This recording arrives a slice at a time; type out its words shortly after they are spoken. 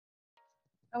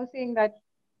I was saying that,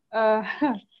 uh,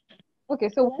 okay,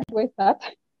 so where do I start?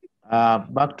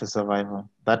 Back to survival.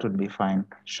 That would be fine.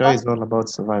 Show Back is all about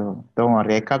survival. Don't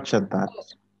worry, I captured that.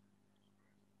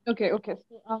 okay.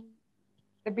 So,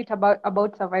 a bit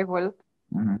about survival.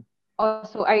 Mhm.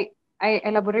 Also, I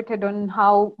elaborated on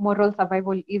how moral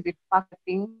survival is in fact a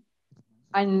thing,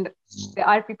 and there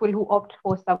are people who opt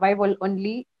for survival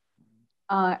only,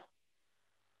 uh,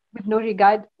 with no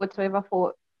regard whatsoever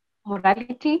for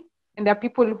morality, and there are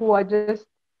people who are just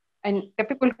and there are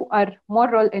people who are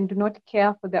moral and do not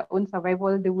care for their own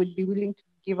survival. They would be willing to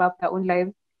give up their own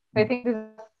lives. So I think there's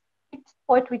a sweet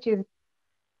spot, which is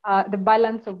the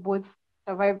balance of both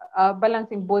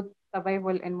balancing both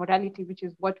survival and morality, which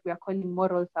is what we are calling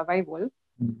moral survival.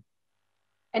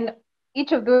 And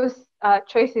each of those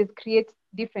choices creates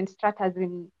different stratas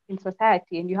in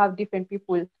society, and you have different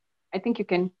people. I think we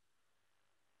can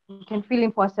feel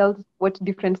in for ourselves what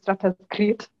different stratas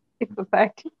create in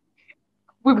society.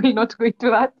 We will not go into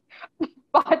that,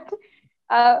 but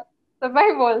uh,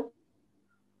 survival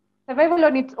survival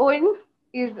on its own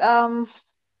is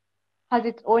has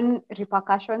its own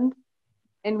repercussions,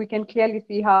 and we can clearly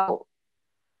see how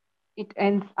it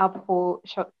ends up for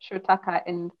Shotaka.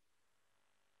 And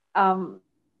um,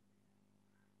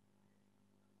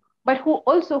 but who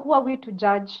are we to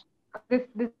judge? This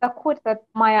a quote that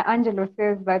Maya Angelou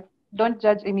says that don't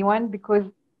judge anyone, because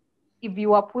if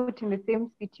you are put in the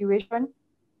same situation,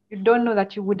 you don't know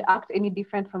that you would act any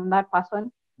different from that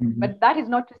person. Mhm. But that is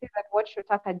not to say that what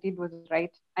Shotaka did was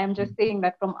right. I am just saying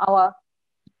that from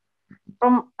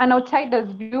an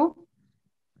outsider's view,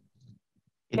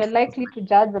 we're It likely to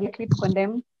judge, we're likely to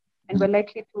condemn, and we're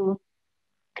likely to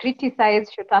criticize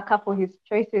Shotaka for his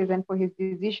choices and for his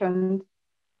decisions.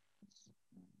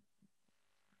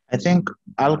 I think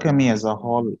alchemy as a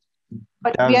whole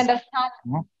But we does. understand,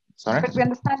 No? Sorry. but we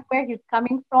understand where he's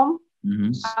coming from.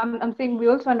 Mhm. I'm saying we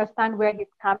also understand where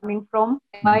he's coming from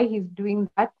and why he's doing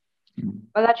that.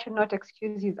 But that should not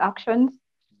excuse his actions.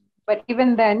 But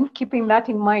even then, keeping that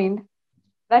in mind,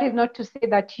 that is not to say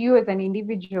that you as an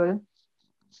individual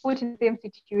put in the same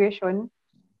situation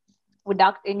would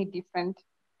act any different.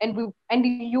 And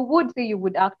you would say you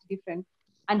would act different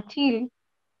until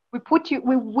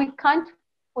we can't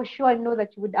for sure know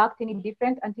that you would act any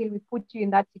different until we put you in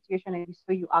that situation and we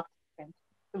saw you act different.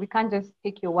 So we can't just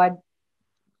take your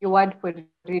word for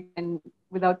it and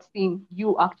without seeing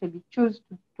you actually choose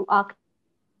to act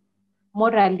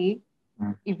morally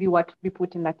Mm. if you were to be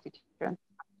put in that situation.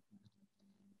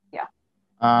 Yeah,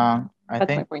 I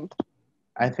that's my think point.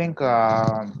 I think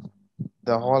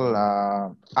the whole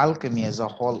alchemy as a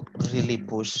whole really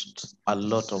pushed a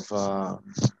lot of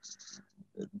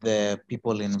the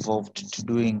people involved to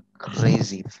doing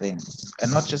crazy things,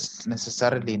 and not just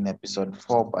necessarily in episode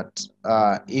 4, but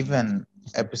even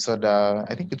episode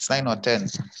I think it's 9 or 10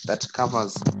 that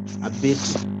covers a bit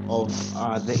of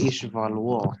the Ishval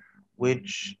War,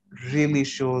 which really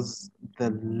shows the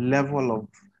level of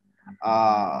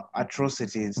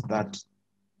atrocities that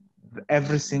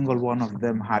every single one of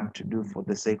them had to do for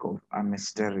the sake of a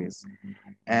Mysteries.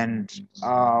 And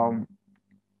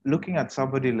looking at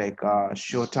somebody like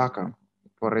Shotaka,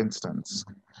 for instance,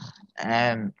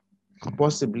 and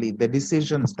possibly the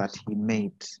decisions that he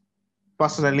made.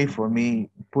 Personally, for me,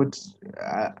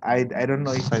 I don't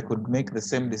know if I could make the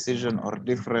same decision or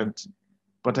different,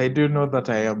 but I do know that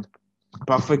I am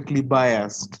perfectly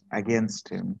biased against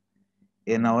him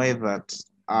in a way that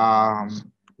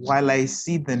while I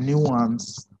see the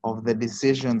nuance of the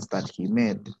decisions that he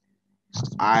made,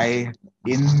 I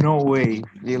in no way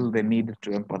feel the need to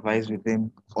empathize with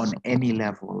him on any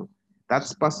level.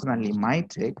 That's personally my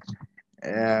take.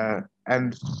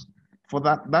 And for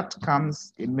that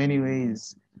comes in many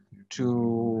ways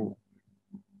to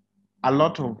a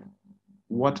lot of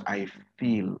what I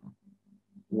feel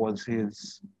was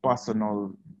his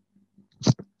personal,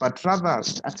 but rather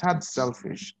a tad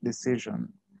selfish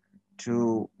decision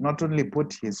to not only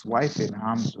put his wife in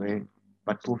harm's way,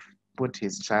 but put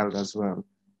his child as well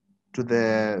to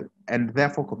the, and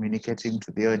therefore communicating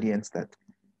to the audience that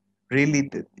really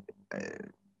uh,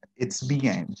 it's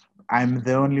me. I'm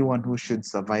the only one who should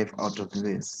survive out of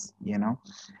this, you know?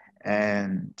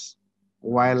 And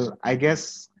while I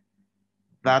guess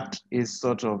that is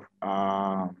sort of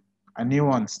a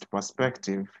nuanced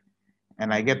perspective,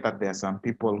 and I get that there are some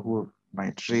people who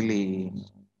might really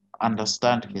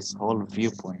understand his whole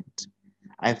viewpoint.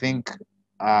 I think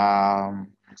um,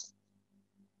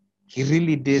 he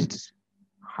really did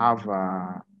have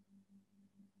a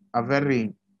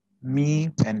very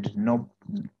me and no,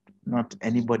 not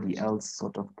anybody else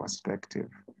sort of perspective.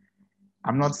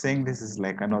 I'm not saying this is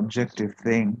like an objective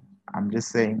thing. I'm just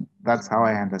saying that's how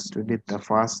I understood it the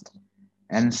first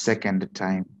and second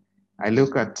time. I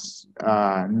look at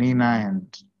Nina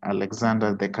and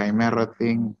Alexander, the Chimera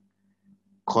thing,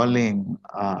 calling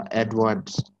Edward,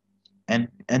 and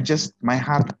just my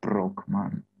heart broke,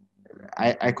 man.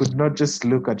 I could not just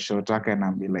look at Shotaka and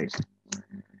I'll be like,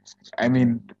 I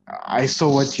mean, I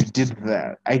saw what you did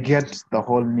there. I get the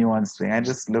whole nuance thing. I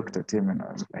just looked at him and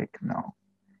I was like, no.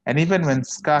 And even when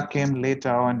Scar came later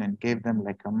on and gave them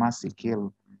like a mercy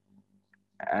kill,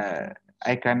 uh,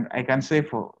 I can say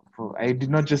for I did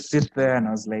not just sit there and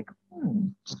I was like,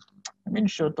 I mean,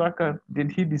 Shotaka,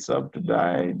 did he deserve to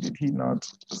die? Did he not?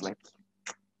 I was like,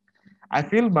 I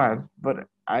feel bad, but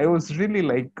I was really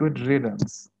like good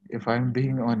riddance, if I'm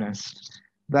being honest.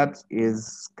 That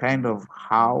is kind of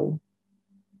how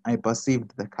I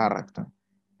perceived the character.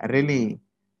 I really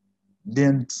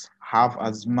didn't have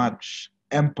as much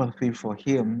empathy for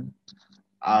him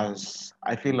as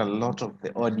I feel a lot of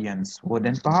the audience would,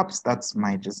 and perhaps that's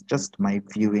my just my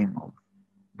viewing of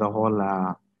the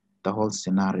whole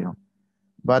scenario.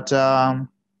 But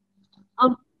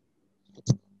Um,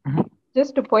 mhm.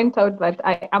 just to point out that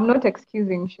I'm not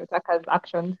excusing Shotaka's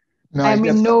actions. No, I I am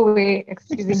in get. no way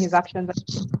excusing his actions.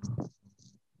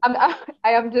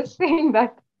 I am just saying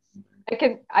that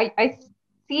I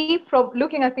see from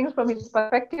looking at things from his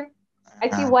perspective, I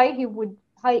see Uh, why he would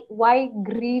why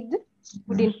greed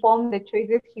would mm, inform the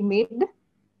choices he made.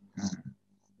 mm,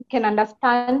 We can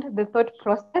understand the thought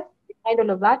process behind all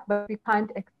of that, but we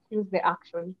can't excuse the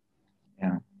action.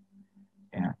 yeah,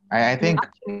 yeah. I The think.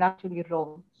 action is actually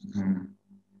wrong. Mm,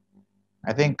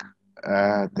 I think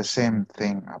the same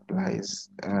thing applies.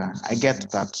 I get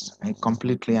that. I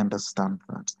completely understand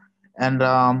that.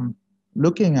 And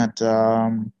looking at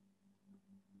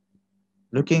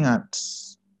looking at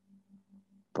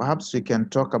perhaps we can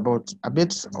talk about a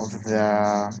bit of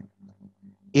the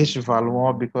Ishval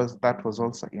War because that was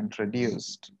also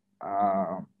introduced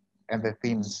and the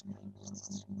themes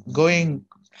going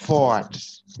forward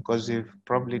because we've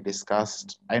probably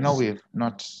discussed. I know we've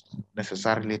not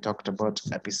necessarily talked about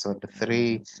episode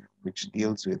 3, which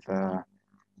deals with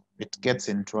it gets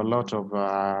into a lot of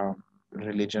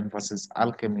religion versus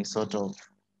alchemy sort of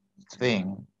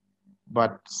thing.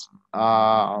 But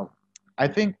I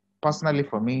think personally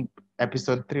for me,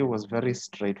 episode 3 was very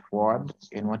straightforward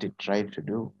in what it tried to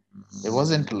do. It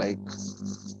wasn't like,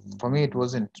 for me, it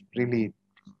wasn't really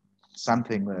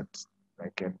something that I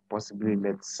can possibly,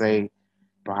 let's say,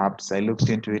 perhaps I looked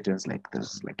into it as like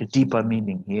this, like a deeper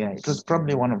meaning here. It was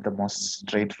probably one of the most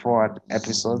straightforward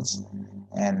episodes,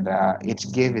 and it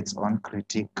gave its own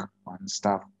critique on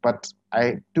stuff. But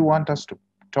I do want us to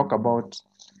talk about,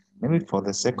 maybe for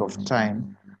the sake of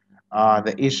time,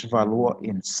 the Ishval War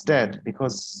instead,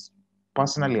 because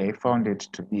personally I found it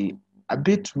to be a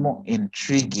bit more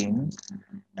intriguing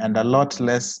and a lot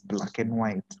less black and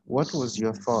white. What was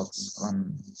your thoughts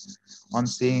on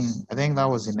seeing? I think that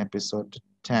was in episode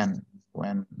 10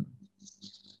 when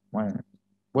when.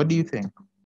 What do you think?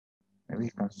 Maybe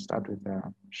you can start with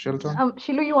Shilton.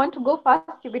 Shilu, you want to go first?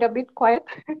 You've been a bit quiet.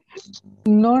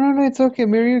 No, no, no, it's okay.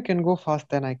 Maybe you can go first,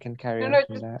 then I can carry No, on no,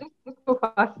 from there. just go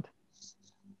fast.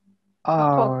 You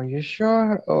Oh, talk. you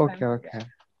sure? Okay, Yeah. okay.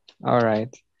 All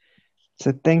right.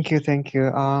 So thank you, thank you.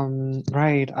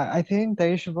 Right. I think the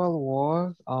Ishbal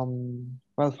War,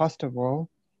 well, first of all,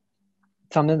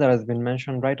 something that has been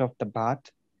mentioned right off the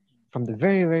bat from the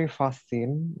very, very first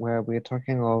scene where we're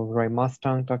talking of Roy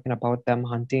Mustang talking about them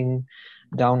hunting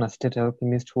down a state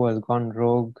alchemist who has gone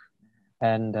rogue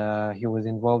and he was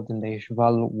involved in the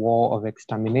Ishval War of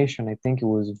Extermination. I think it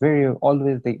was they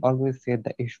always said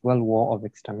the Ishval War of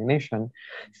Extermination.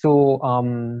 So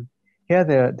here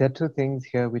there are two things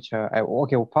here which are,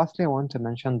 okay, well, firstly, I want to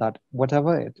mention that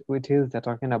whatever it is they're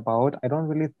talking about, I don't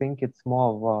really think it's more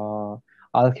of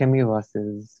alchemy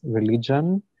versus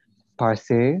religion per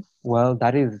se. Well,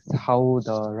 that is how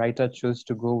the writer chose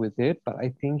to go with it. But I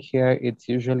think here it's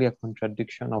usually a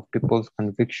contradiction of people's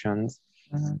convictions.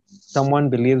 Mhm, Someone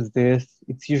believes this,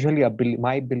 it's usually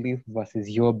my belief versus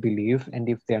your belief, and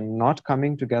if they're not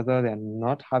coming together, they're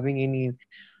not having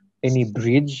any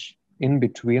bridge in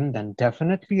between, then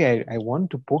definitely I want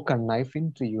to poke a knife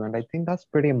into you. And I think that's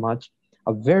pretty much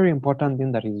a very important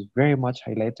thing that is very much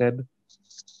highlighted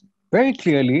very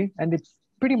clearly, and it's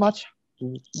pretty much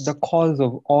the cause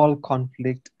of all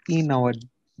conflict in our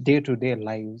day-to-day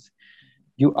lives.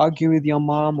 You argue with your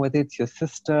mom, whether it's your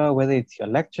sister, whether it's your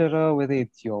lecturer, whether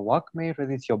it's your workmate,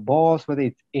 whether it's your boss, whether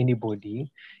it's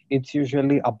anybody. It's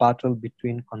usually a battle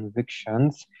between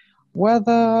convictions,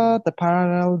 whether the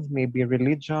parallels may be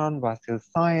religion versus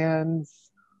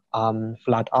science,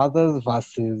 flat earthers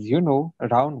versus,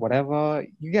 around whatever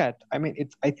you get. I mean,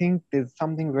 I think there's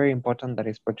something very important that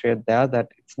is portrayed there, that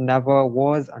it's never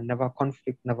wars and never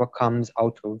conflict never comes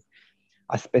out of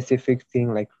a specific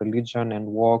thing like religion and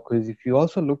war. Because if you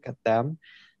also look at them,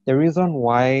 the reason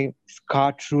why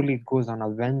Scar truly goes on a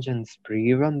vengeance spree,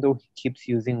 even though he keeps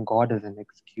using God as an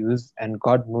excuse, and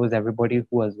God knows everybody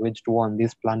who has waged war on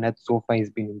this planet so far has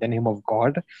been in the name of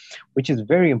God, which is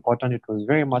very important. It was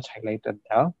very much highlighted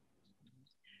there.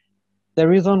 The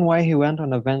reason why he went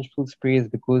on a vengeful spree is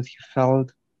because he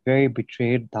felt very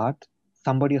betrayed that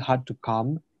somebody had to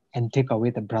come and take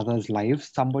away the brother's life,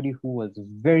 somebody who was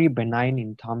very benign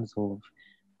in terms of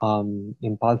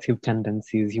impulsive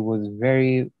tendencies. He was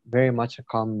very, very much a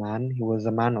calm man. He was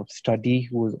a man of study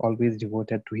who was always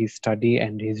devoted to his study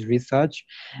and his research.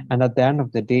 And at the end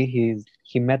of the day,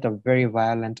 he met a very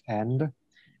violent end.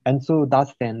 And so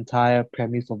that's the entire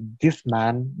premise of this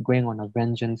man going on a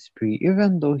vengeance spree,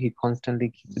 even though he constantly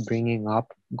keeps bringing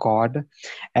up God.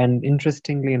 And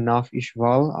interestingly enough,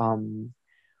 Ishval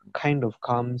kind of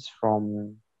comes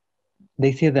from,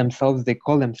 they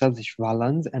call themselves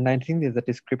Ishvalans, and I think there's a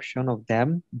description of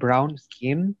them: brown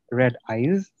skin, red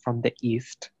eyes, from the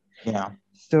east. Yeah.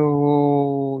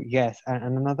 So yes,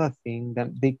 and another thing, that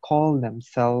they call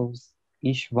themselves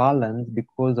Ishvalans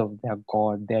because of their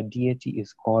god. Their deity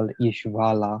is called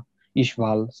Ishval,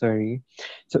 sorry.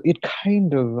 So it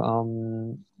kind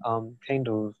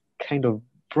of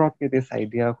brought me this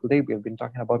idea. Today we have been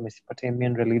talking about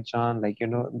Mesopotamian religion, like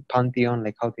pantheon,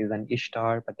 like how there's an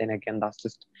Ishtar, but then again, that's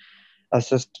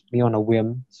just me on a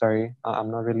whim. Sorry, I'm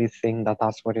not really saying that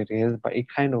that's what it is, but it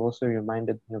kind of also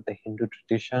reminded me of the Hindu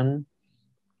tradition,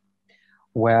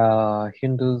 where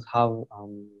Hindus have,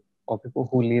 or people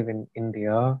who live in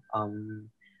India,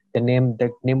 the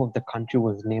name of the country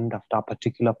was named after a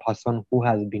particular person who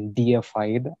has been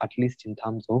deified, at least in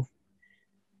terms of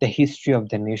the history of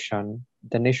the nation.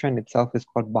 The nation itself is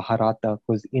called Bharata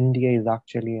because India is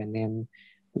actually a name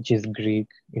which is Greek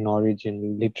in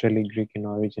origin, literally Greek in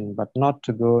origin. But not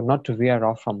to veer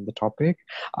off from the topic,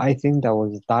 I think there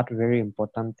was that very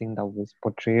important thing that was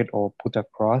portrayed or put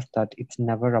across, that it's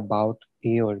never about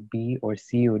A or B or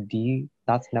C or D.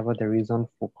 That's never the reason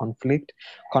for conflict.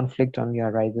 Conflict only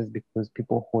arises because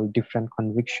people hold different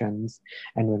convictions.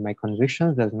 And when my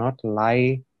convictions does not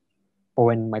lie, or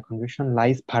when my conviction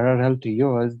lies parallel to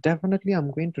yours, definitely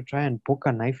I'm going to try and poke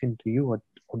a knife into you, or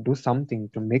do something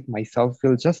to make myself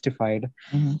feel justified.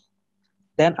 Mhm.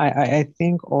 Then I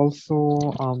think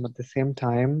also, at the same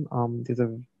time, there's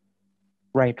a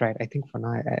right. I think for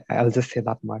now I'll just say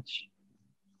that much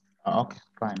Okay,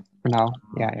 fine. for now.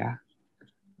 Yeah.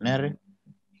 Mary?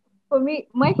 For me,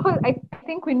 Michael, I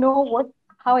think we know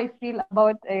how I feel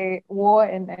about war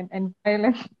and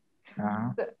violence.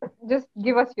 Uh-huh. So just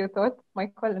give us your thoughts,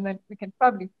 Michael, and then we can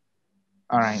probably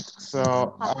All right.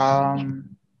 So have.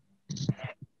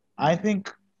 I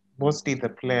think mostly the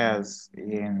players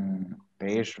in the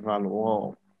Ishval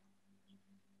War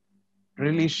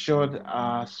really showed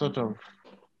sort of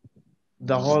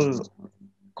the whole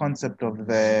concept of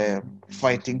the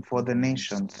fighting for the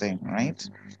nation thing, right?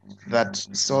 That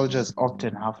soldiers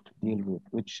often have to deal with,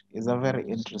 which is a very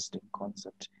interesting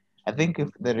concept. I think if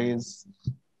there is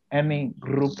any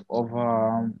group of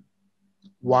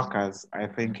workers, I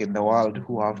think, in the world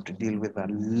who have to deal with a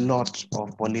lot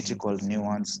of political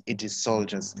nuance, it is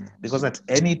soldiers. Because at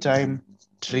any time,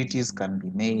 treaties can be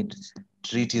made,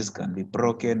 treaties can be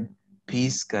broken,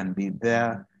 peace can be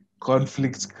there,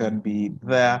 conflicts can be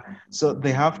there. So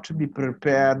they have to be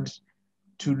prepared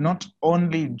to not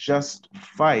only just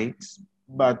fight,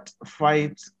 but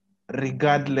fight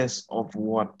regardless of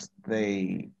what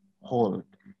they hold.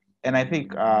 And I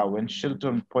think when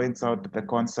Shilton points out the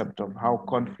concept of how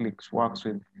conflict works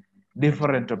with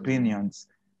different opinions,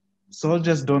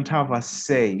 soldiers don't have a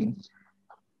say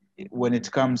when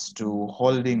it comes to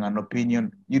holding an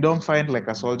opinion. You don't find like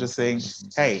a soldier saying,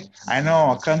 "Hey, I know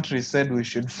our country said we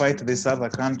should fight this other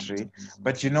country,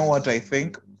 but you know what I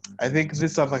think? I think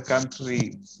this other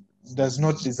country does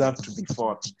not deserve to be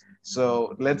fought.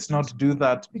 So let's not do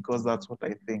that because that's what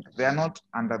I think." They are not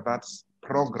under that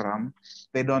program.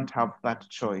 They don't have that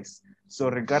choice. So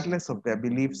regardless of their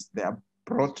beliefs, they are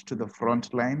brought to the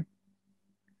front line.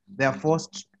 They are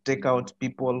forced to take out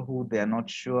people who they are not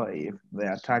sure if they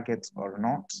are targets or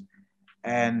not.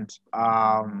 And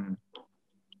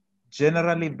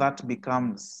generally, that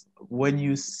becomes when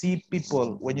you see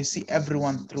people, when you see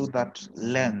everyone through that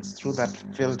lens, through that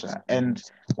filter. And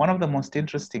one of the most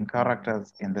interesting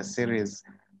characters in the series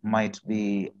might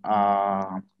be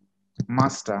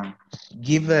Master,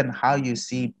 given how you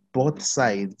see both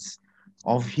sides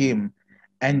of him.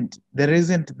 And there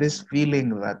isn't this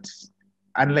feeling that,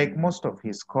 unlike most of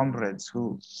his comrades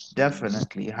who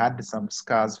definitely had some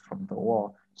scars from the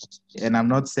war, and I'm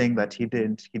not saying that he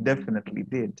didn't, he definitely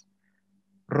did.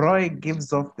 Roy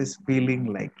gives off this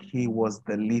feeling like he was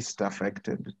the least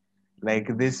affected.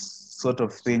 Like this sort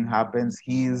of thing happens.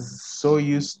 He is so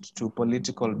used to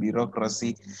political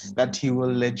bureaucracy that he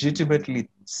will legitimately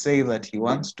say that he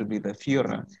wants to be the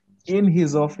Führer in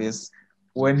his office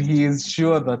when he is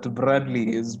sure that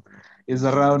Bradley is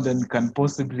around and can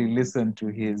possibly listen to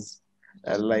his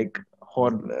like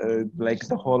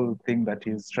the whole thing that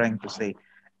he's trying to say.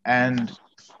 And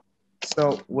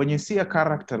so when you see a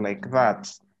character like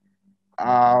that,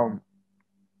 um,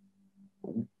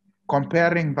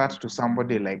 comparing that to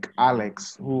somebody like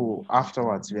Alex, who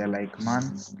afterwards we are like, man,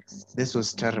 this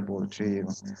was terrible to you.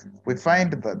 We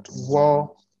find that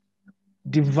war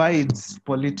divides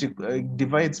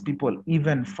people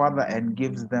even further and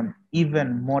gives them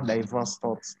even more diverse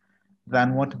thoughts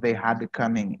than what they had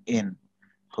coming in,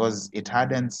 because it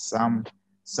hardens some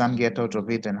get out of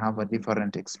it and have a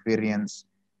different experience.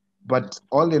 But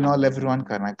all in all, everyone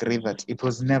can agree that it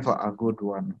was never a good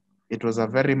one. It was a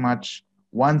very much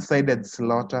one sided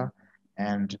slaughter,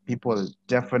 and people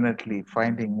definitely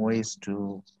finding ways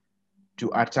to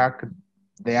attack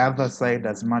the other side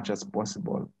as much as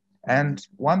possible. And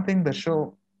one thing the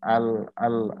show, I'll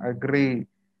agree,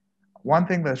 one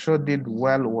thing the show did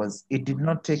well was it did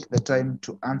not take the time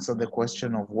to answer the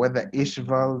question of whether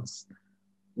Ishval's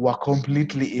were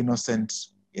completely innocent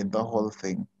in the whole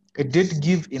thing. It did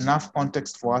give enough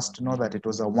context for us to know that it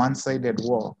was a one sided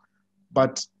war,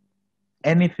 but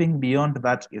anything beyond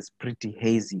that is pretty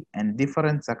hazy, and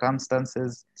different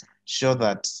circumstances show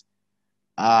that,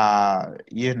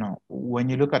 when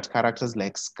you look at characters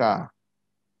like Scar,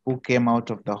 who came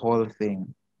out of the whole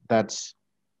thing, that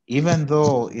even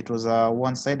though it was a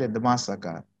one-sided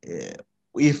massacre,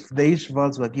 if the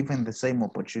Ishvals were given the same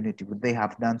opportunity, would they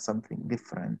have done something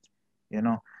different? You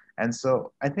know, and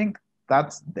so I think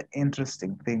that's the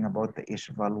interesting thing about the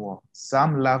Ishval War.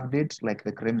 Some loved it, like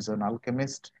the Crimson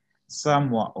Alchemist. Some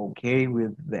were okay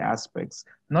with the aspects,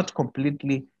 not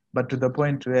completely, but to the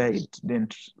point where it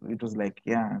didn't. It was like,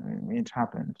 yeah, it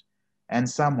happened, and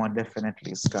some were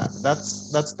definitely scarred.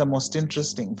 That's the most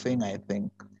interesting thing I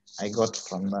think I got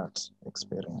from that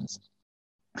experience.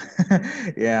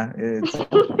 Yeah, to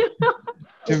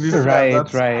be fair, Right,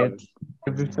 that's right. true.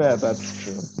 To be fair, that's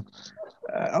true.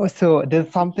 So there's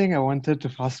something I wanted to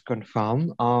first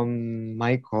confirm.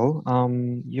 Michael,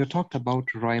 you talked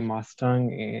about Roy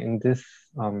Mustang in this,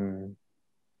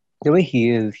 the way he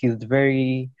is.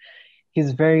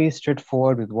 He's very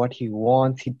straightforward with what he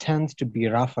wants. He tends to be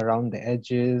rough around the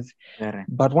edges. Very.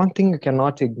 But one thing you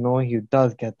cannot ignore, he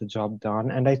does get the job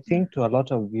done. And I think to a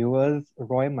lot of viewers,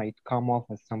 Roy might come off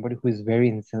as somebody who is very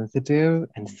insensitive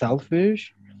and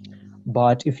selfish.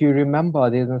 But if you remember,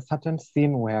 there's a certain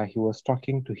scene where he was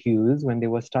talking to Hughes when they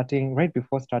were starting, right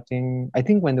before starting, I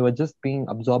think when they were just being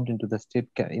absorbed into the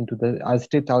into the as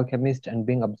state alchemist and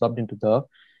being absorbed into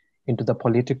the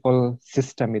political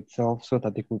system itself so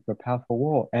that they could prepare for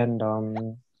war. And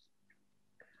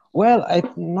well,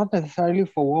 not necessarily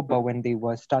for war, but when they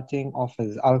were starting off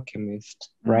as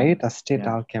alchemists, right? As state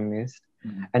Yeah. alchemists.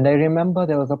 And I remember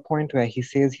there was a point where he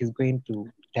says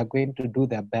they're going to do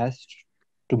their best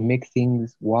to make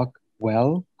things work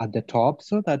well at the top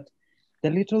so that the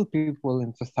little people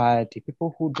in society,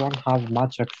 people who don't have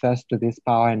much access to this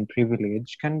power and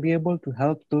privilege, can be able to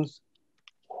help those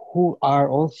who are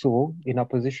also in a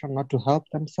position not to help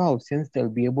themselves, since they'll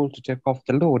be able to take off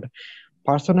the load.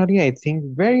 Personally, I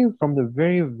think from the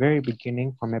very, very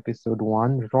beginning, from episode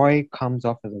one, Roy comes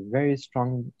off as a very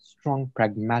strong,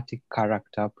 pragmatic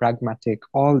character, pragmatic,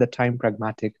 all the time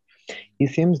pragmatic. He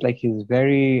seems like he's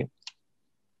very,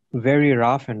 very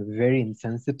rough and very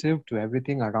insensitive to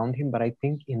everything around him. But I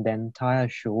think in the entire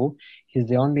show, he's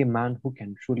the only man who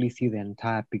can truly see the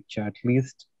entire picture, at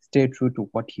least stay true to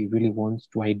what he really wants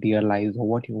to idealize or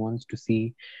what he wants to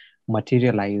see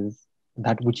materialize,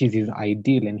 that which is his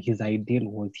ideal. And his ideal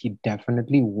was he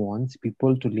definitely wants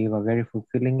people to live a very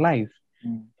fulfilling life.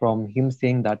 From him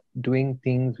saying that doing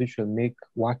things which will make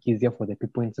work easier for the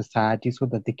people in society so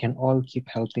that they can all keep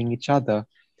helping each other.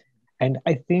 And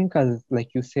I think, as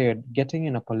like you said, getting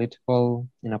in a political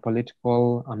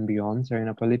ambience or in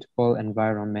a political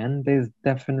environment, there's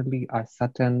definitely a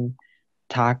certain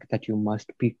tack that you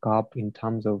must pick up in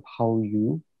terms of how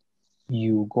you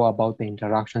go about the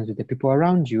interactions with the people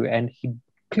around you. And he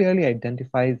clearly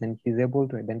identifies and he's able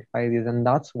to identify this. And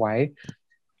that's why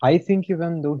I think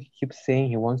even though he keeps saying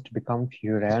he wants to become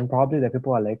Fury, and probably the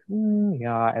people are like,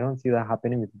 yeah, I don't see that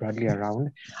happening with Bradley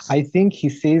around. I think he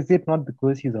says it not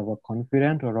because he's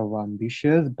overconfident or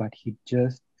overambitious, but he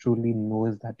just truly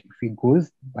knows that if he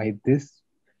goes by this,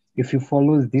 if he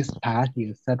follows this path he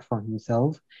has set for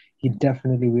himself, he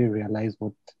definitely will realize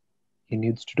what he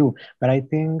needs to do. But I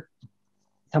think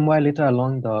somewhere later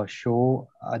along the show,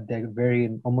 at the very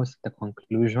almost the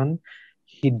conclusion,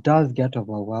 he does get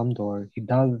overwhelmed, or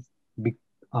be,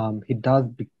 he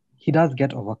he does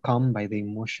get overcome by the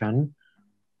emotion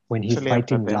when he's Especially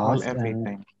after fighting the whole last. And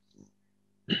everything.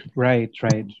 right.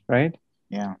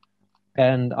 Yeah.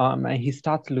 And he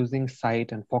starts losing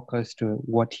sight and focus to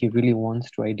what he really wants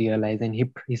to idealize, and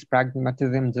his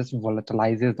pragmatism just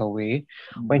volatilizes away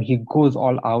when Mm. he goes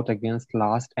all out against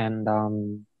last. And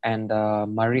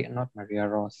Maria, not Maria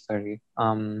Ross, sorry,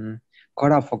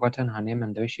 God, I've forgotten her name,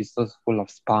 and though she's so full of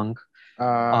spunk.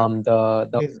 Uh, The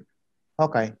please,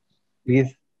 okay,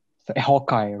 Please,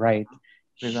 Hawkeye, right?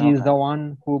 please, She's okay. the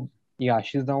one who, yeah,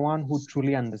 she's the one who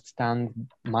truly understands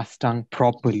Mustang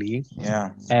properly,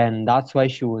 Yeah. and that's why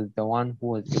she was the one who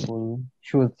was able.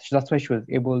 That's why she was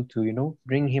able to,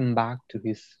 bring him back to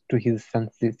his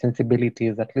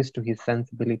sensibilities, at least to his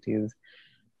sensibilities.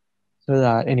 So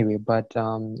that anyway, but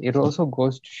it also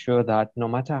goes to show that no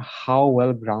matter how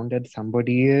well grounded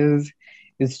somebody is,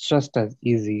 it's just as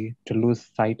easy to lose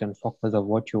sight and focus of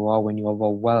what you are when you're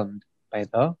overwhelmed by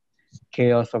the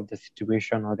chaos of the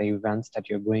situation or the events that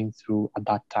you're going through at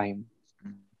that time.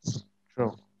 Mm.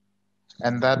 True.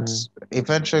 And that Mm,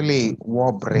 eventually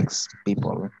war breaks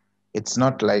people. It's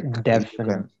not like you can.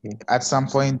 definitely. At some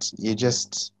point, you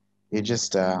just you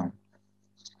just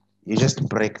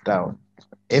break down.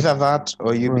 Either that,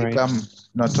 or you Right. become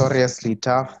notoriously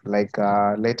tough, like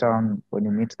later on when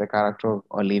you meet the character of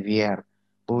Olivier,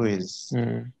 who is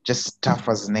Mm, just tough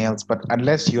as nails. But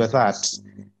unless you're that,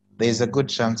 there's a good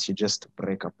chance you just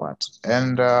break apart.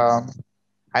 And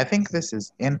I think this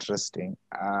is interesting.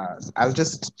 I'll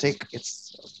just take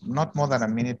it's not more than a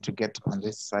minute to get on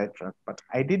this sidetrack, but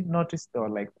I did notice there were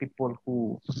like people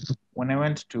who, when I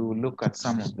went to look at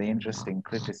some of the interesting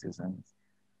criticisms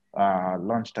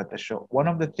launched at the show, one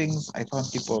of the things I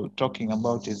found people talking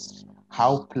about is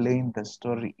how plain the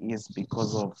story is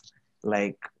because of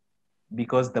like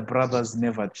because the brothers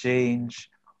never change,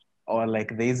 or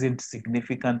like there isn't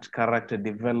significant character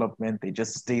development. They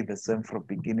just stay the same from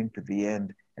beginning to the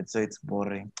end. And so it's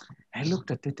boring. I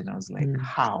looked at it and I was like, mm,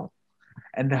 how?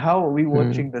 And how are we mm,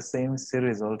 watching the same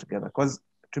series altogether? Because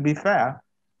to be fair,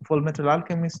 Full Metal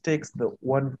Alchemist takes the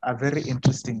one a very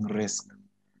interesting risk,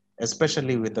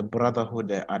 especially with the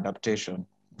Brotherhood adaptation.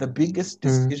 The biggest mm,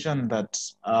 decision that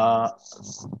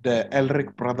the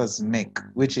Elric brothers make,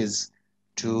 which is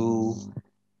to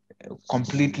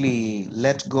completely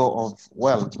let go of,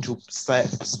 well, to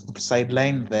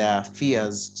sideline their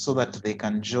fears so that they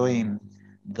can join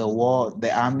the war,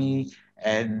 the army,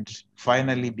 and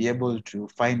finally be able to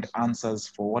find answers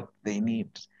for what they need.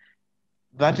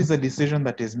 That is a decision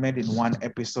that is made in one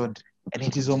episode and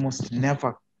it is almost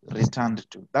never returned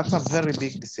to. That's a very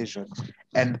big decision.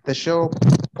 And the show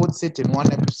puts it in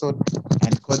one episode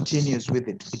and continues with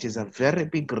it. It is a very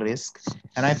big risk.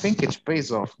 And I think it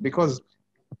pays off because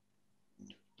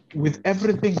with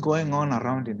everything going on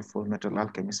around in Full Metal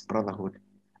Alchemist Brotherhood,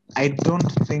 I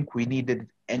don't think we needed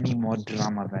any more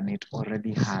drama than it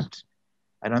already had.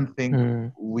 I don't think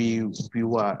mm, we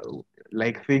were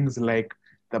like things like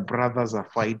the brothers are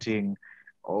fighting,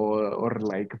 or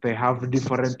like they have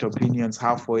different opinions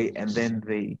halfway, and then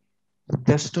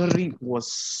the story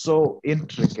was so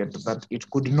intricate that it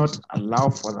could not allow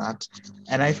for that.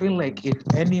 And I feel like if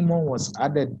any more was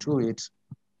added to it,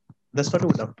 the story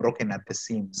would have broken at the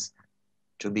seams,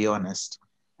 to be honest.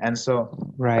 And so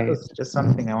that right. was just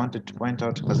something I wanted to point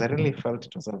out because I really felt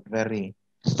it was a very,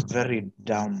 very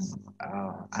dumb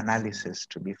analysis,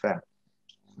 to be fair.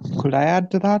 Could I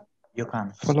add to that? You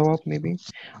can. Follow up, maybe?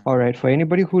 All right. For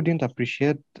anybody who didn't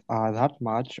appreciate that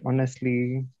much,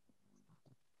 honestly,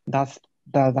 that's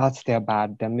that's their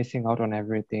bad. They're missing out on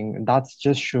everything. That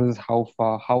just shows how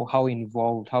far, how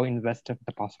involved, how invested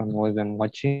the person was in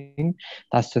watching. That's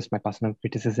just my personal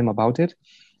criticism about it.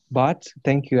 But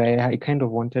thank you. I kind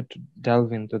of wanted to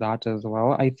delve into that as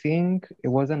well. I think it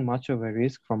wasn't much of a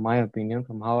risk, from my opinion,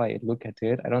 from how I look at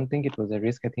it. I don't think it was a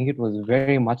risk. I think it was very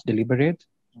much deliberate.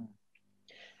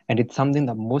 And it's something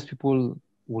that most people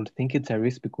would think it's a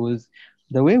risk because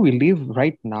the way we live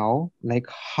right now, like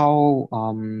how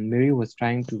Mary was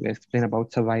trying to explain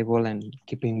about survival and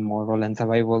keeping moral and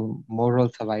survival, moral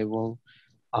survival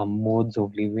modes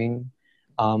of living.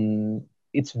 Um,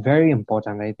 it's very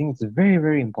important. I think it's very,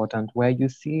 very important where you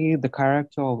see the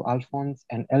character of Alphonse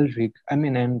and Elric, I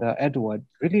mean, and Edward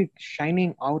really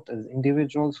shining out as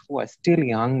individuals who are still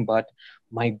young, but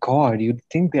my God, you'd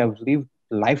think they have lived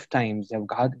lifetimes, they've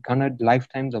garnered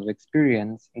lifetimes of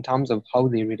experience in terms of how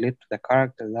they relate to the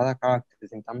characters, the other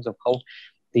characters, in terms of how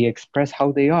they express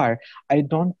how they are. I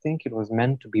don't think it was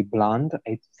meant to be bland.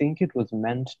 I think it was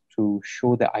meant to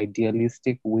show the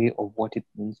idealistic way of what it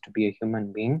means to be a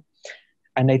human being.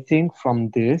 And I think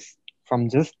from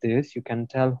just this, you can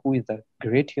tell who is a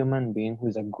great human being, who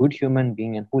is a good human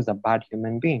being, and who's a bad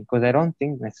human being. Because I don't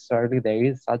think necessarily there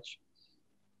is such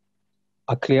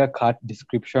a clear-cut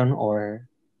description or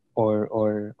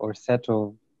set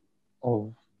of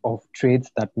of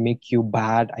traits that make you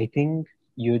bad. I think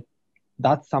you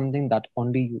that's something that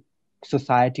only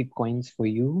society coins for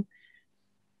you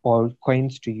or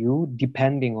coins to you,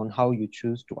 depending on how you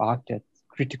choose to act at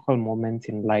critical moments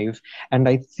in life. And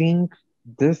I think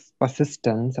this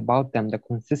persistence about them, the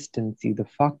consistency, the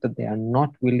fact that they are not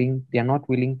willing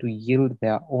to yield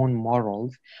their own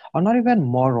morals, or not even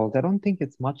morals. I don't think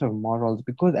it's much of morals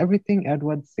because everything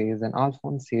Edward says and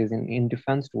Alphonse says in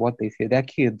defense to what they say, they're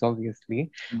kids,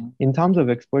 obviously. Mm. In terms of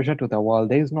exposure to the world,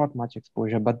 there is not much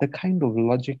exposure, but the kind of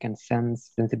logic and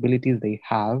sensibilities they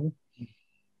have.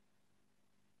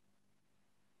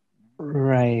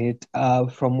 Right.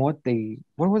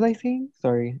 What was I saying?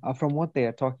 Sorry. From what they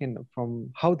are talking, from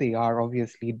how they are,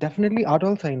 obviously, definitely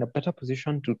adults are in a better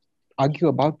position to argue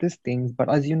about these things. But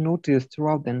as you notice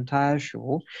throughout the entire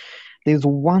show, there's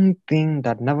one thing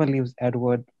that never leaves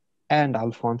Edward and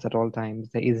Alphonse at all times.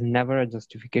 There is never a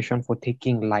justification for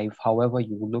taking life. However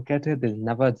you look at it, there's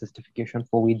never a justification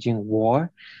for waging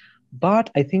war.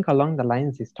 But I think along the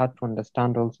lines, you start to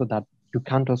understand also that you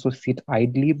can't also sit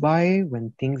idly by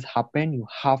when things happen. You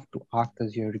have to act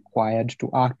as you're required to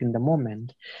act in the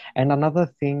moment. And another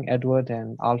thing Edward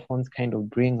and Alphonse kind of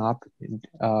bring up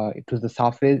to the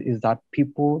surface is that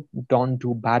people don't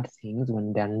do bad things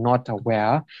when they're not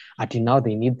aware. Until now,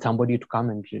 they need somebody to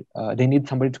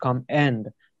come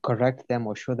and correct them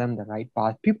or show them the right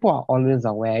path. People are always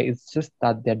aware. It's just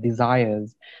that their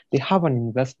desires, they have an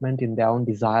investment in their own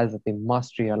desires that they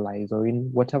must realize, or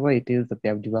in whatever it is that they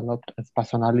have developed as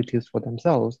personalities for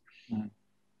themselves. Mm.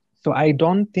 So I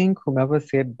don't think whomever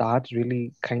said that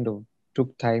really kind of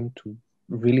took time to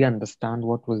really understand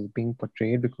what was being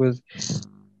portrayed, because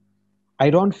I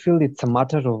don't feel it's a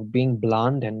matter of being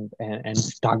bland and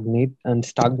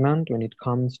stagnant when it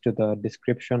comes to the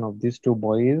description of these two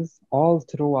boys all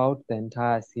throughout the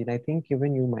entire scene. I think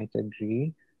even you might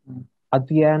agree Mm. at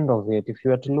the end of it, if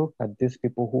you were to look at these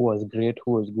people, who was great,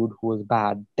 who was good, who was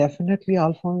bad, definitely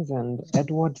Alphonse and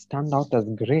Edward stand out as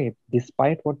great,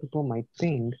 despite what people might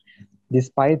think,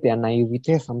 despite their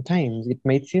naivete sometimes. It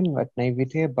might seem like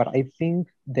naivete, but I think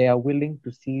they are willing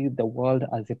to see the world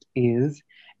as it is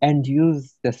and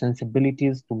use their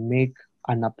sensibilities to make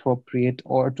an appropriate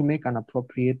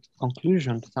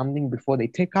conclusion to something before they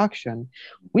take action,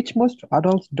 which most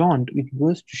adults don't. It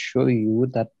goes to show you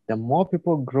that the more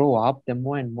people grow up, the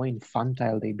more and more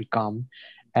infantile they become.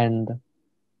 And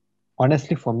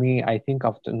honestly, for me, I think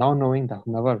after now knowing that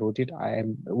whomever wrote it,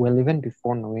 well, even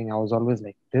before knowing, I was always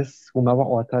like, this, whomever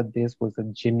authored this was a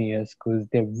genius, because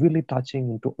they're really touching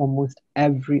into almost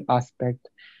every aspect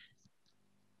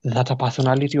that a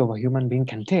personality of a human being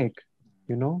can take,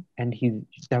 and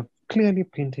they've clearly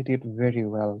painted it very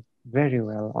well, very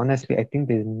well. Honestly, I think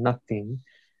there's nothing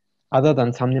other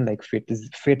than something like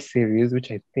Fate series, which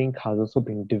I think has also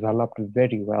been developed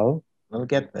very well. We'll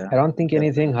get there. I don't think We'll get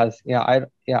anything has, I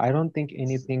don't think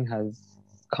anything has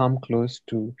come close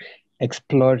to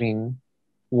exploring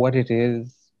what it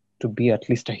is to be at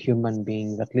least a human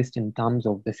being, at least in terms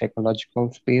of the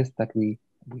psychological space that we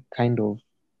kind of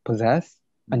possess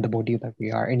and the Mm. body that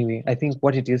we are. Anyway, I think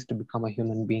what it is to become a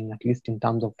human being, at least in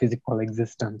terms of physical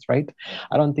existence, right?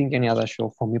 I don't think any other show,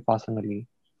 for me personally,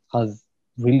 has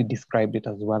really described it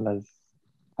as well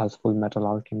as Full Metal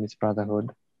Alchemist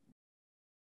Brotherhood.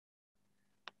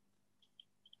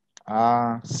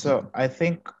 So I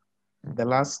think the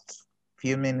last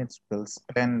few minutes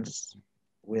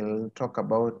we'll talk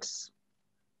about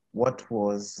what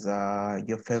was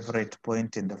your favorite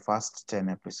point in the first 10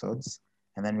 episodes,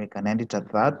 and then we can end it at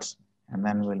that, and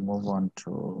then we'll move on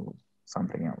to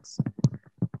something else.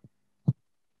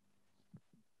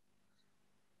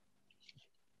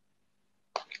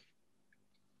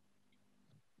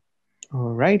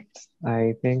 All right,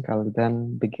 I think I'll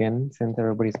then begin since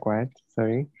everybody's quiet.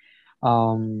 Sorry.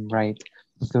 Right.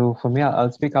 So for me,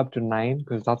 I'll speak up to 9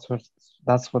 because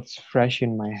that's what's fresh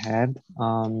in my head.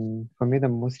 For me, the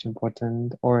most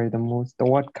important or the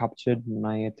what captured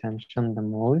my attention the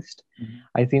most,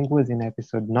 I think, was in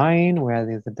episode 9 where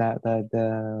there's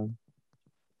the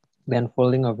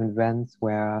unfolding of events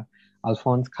where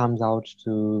Alphonse comes out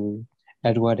to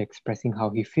Edward expressing how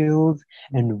he feels,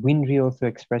 and Winry also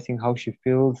expressing how she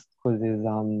feels, because there's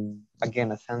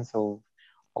again a sense of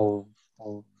of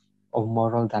of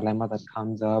moral dilemma that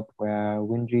comes up where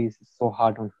Winry is so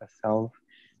hard on herself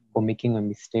for making a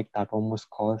mistake that almost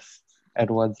cost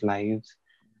Edward's lives.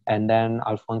 And then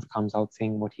Alphonse comes out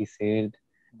saying what he said.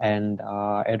 And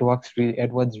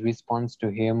Edward's response to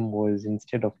him was,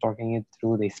 instead of talking it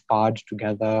through, they sparred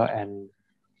together. And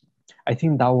I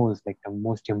think that was like the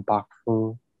most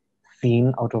impactful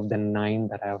scene out of the 9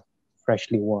 that I've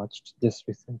freshly watched just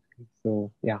recently.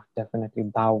 So yeah, definitely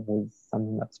that was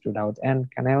something that stood out. And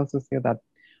can I also say that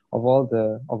of all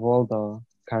the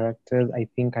characters, I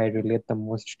think I relate the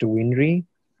most to Winry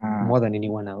more than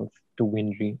anyone else. To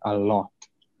Winry a lot.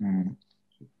 Mm.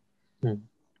 Hmm.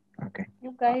 Okay.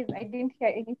 You guys, I didn't hear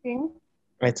anything.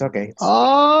 It's okay. It's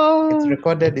Oh,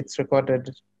 recorded. It's recorded.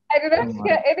 I didn't Don't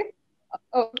hear worry. anything.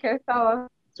 Oh, okay, so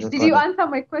It's did you recorded. answer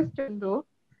my question though?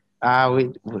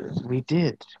 We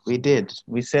did. We did.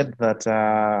 We said that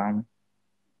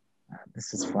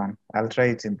this is fun. I'll try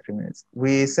it in 3 minutes.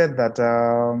 We said that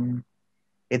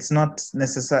it's not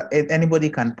necessary. Anybody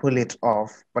can pull it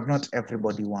off, but not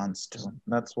everybody wants to.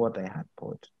 That's what I had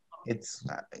put. It's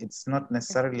not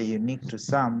necessarily unique to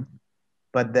some,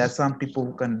 but there are some people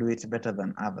who can do it better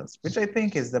than others, which I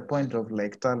think is the point of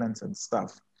like talents and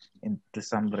stuff in to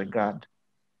some regard.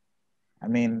 I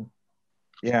mean,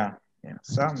 yeah, yeah,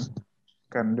 some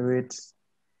can do it.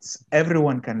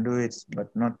 Everyone can do it,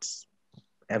 but not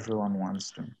everyone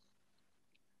wants to.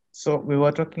 So we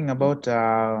were talking about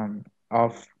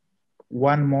of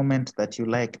one moment that you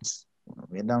liked.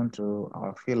 We're down to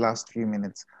our last few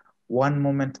minutes. One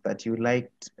moment that you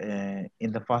liked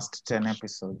in the first 10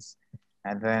 episodes,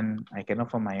 and then I can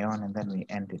offer my own, and then we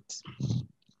end it,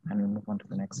 and we move on to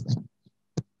the next thing.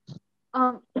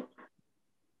 Um,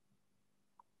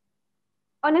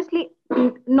 honestly,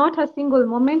 not a single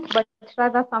moment, but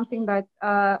rather something that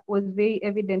was very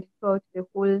evident throughout the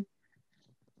whole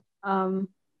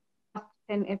past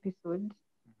 10 episodes.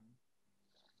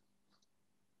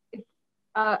 It's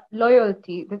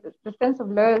loyalty, the sense of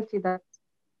loyalty that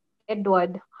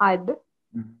Edward had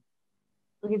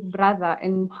to his brother,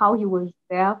 and how he was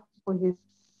there for his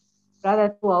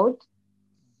brother throughout.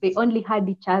 They only had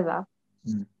each other,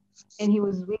 and he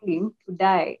was willing to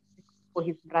die for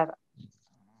his brother.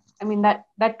 I mean,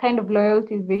 that kind of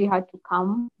loyalty is very hard to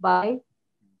come by.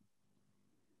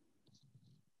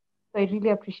 So I really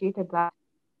appreciated that.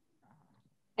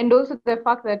 And also the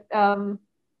fact that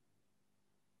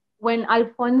when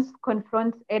Alphonse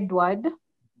confronts Edward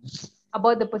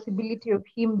about the possibility of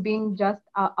him being just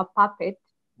a puppet,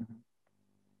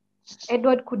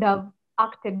 Edward could have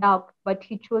acted up, but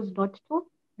he chose not to,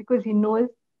 because he knows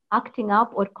acting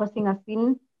up or causing a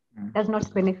scene does not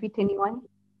benefit anyone.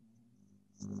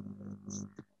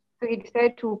 So he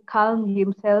decided to calm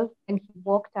himself, and he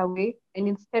walked away. And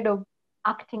instead of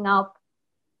acting up,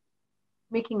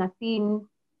 making a scene,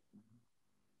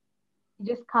 he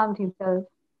just calmed himself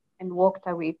and walked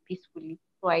away peacefully.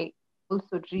 So I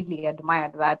also really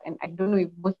admired that. And I don't know if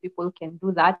most people can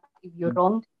do that. If you're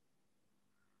wronged,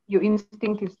 your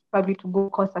instinct is probably to go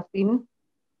cause a scene.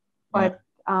 But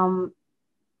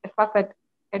the fact that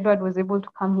Edward was able to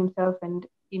calm himself, and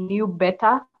he knew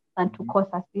better than to cause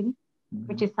a scene,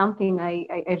 which is something I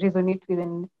resonate with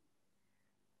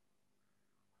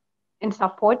and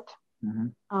support.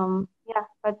 Yeah,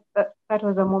 that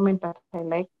was a moment that I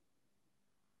liked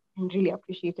and really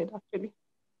appreciated, actually.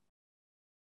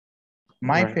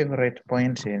 My favorite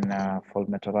point in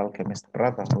Fullmetal Alchemist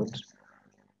Brotherhood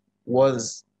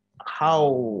was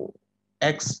how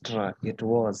extra it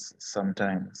was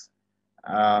sometimes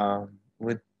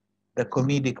with the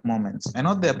comedic moments. I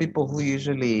know there are people who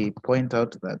usually point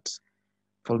out that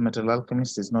Fullmetal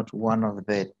Alchemist is not one of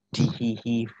the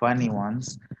tee funny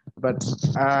ones, but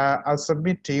I'll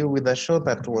submit to you with a show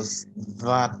that was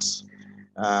that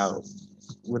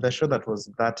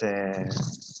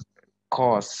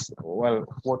course. Well,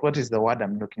 what is the word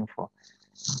I'm looking for?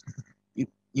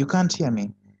 You can't hear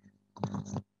me.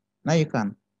 Now you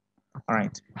can. All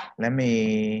right. Let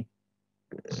me.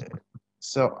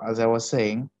 So as I was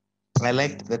saying, I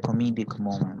liked the comedic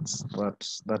moments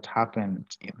that happened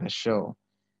in the show.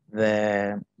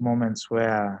 The moments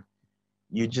where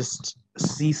you just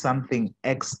see something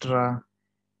extra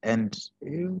and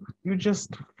you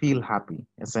just feel happy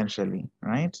essentially,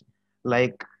 right?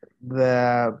 Like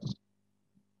the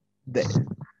the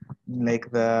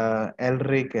the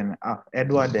Elric and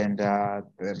Edward and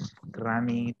the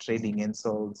Granny trading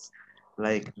insults,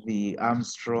 like the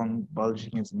Armstrong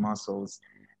bulging his muscles.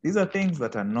 These are things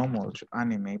that are normal to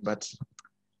anime, but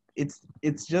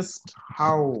it's just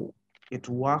how it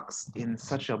works in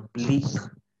such a bleak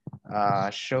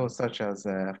show such as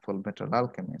Fullmetal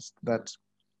Alchemist that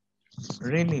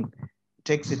really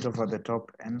takes it over the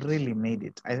top and really made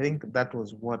it. I think that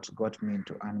was what got me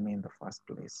into anime in the first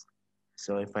place.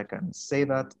 So if I can say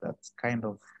that, that's kind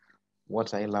of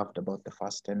what I loved about the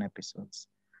first 10 episodes.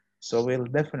 So we'll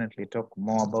definitely talk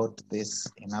more about this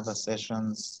in other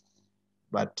sessions,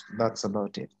 but that's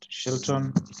about it.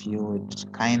 Shilton, if you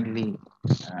would kindly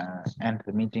end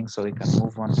the meeting so we can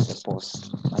move on to the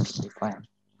post, that would be fine.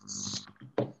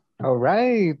 All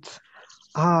right.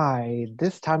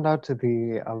 This turned out to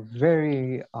be a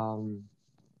very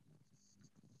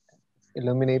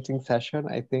illuminating session,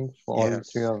 I think, for all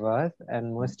three Yes. of us,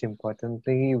 and most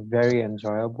importantly, very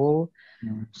enjoyable.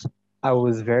 Mm. I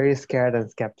was very scared and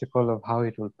skeptical of how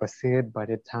it would proceed, but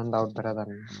it turned out better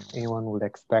than anyone would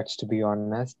expect, to be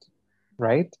honest,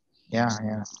 right? Yeah,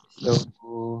 yeah.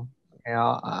 So,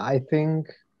 yeah, I think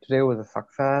today was a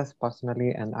success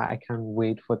personally, and I can't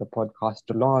wait for the podcast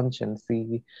to launch and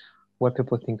see what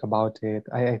people think about it.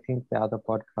 I think the other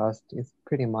podcast is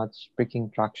pretty much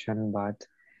breaking traction, but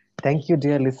thank you,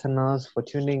 dear listeners, for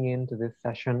tuning in to this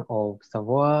session of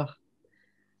Savoir.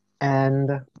 And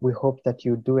we hope that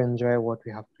you do enjoy what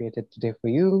we have created today for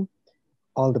you.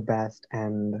 All the best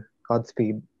and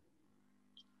Godspeed.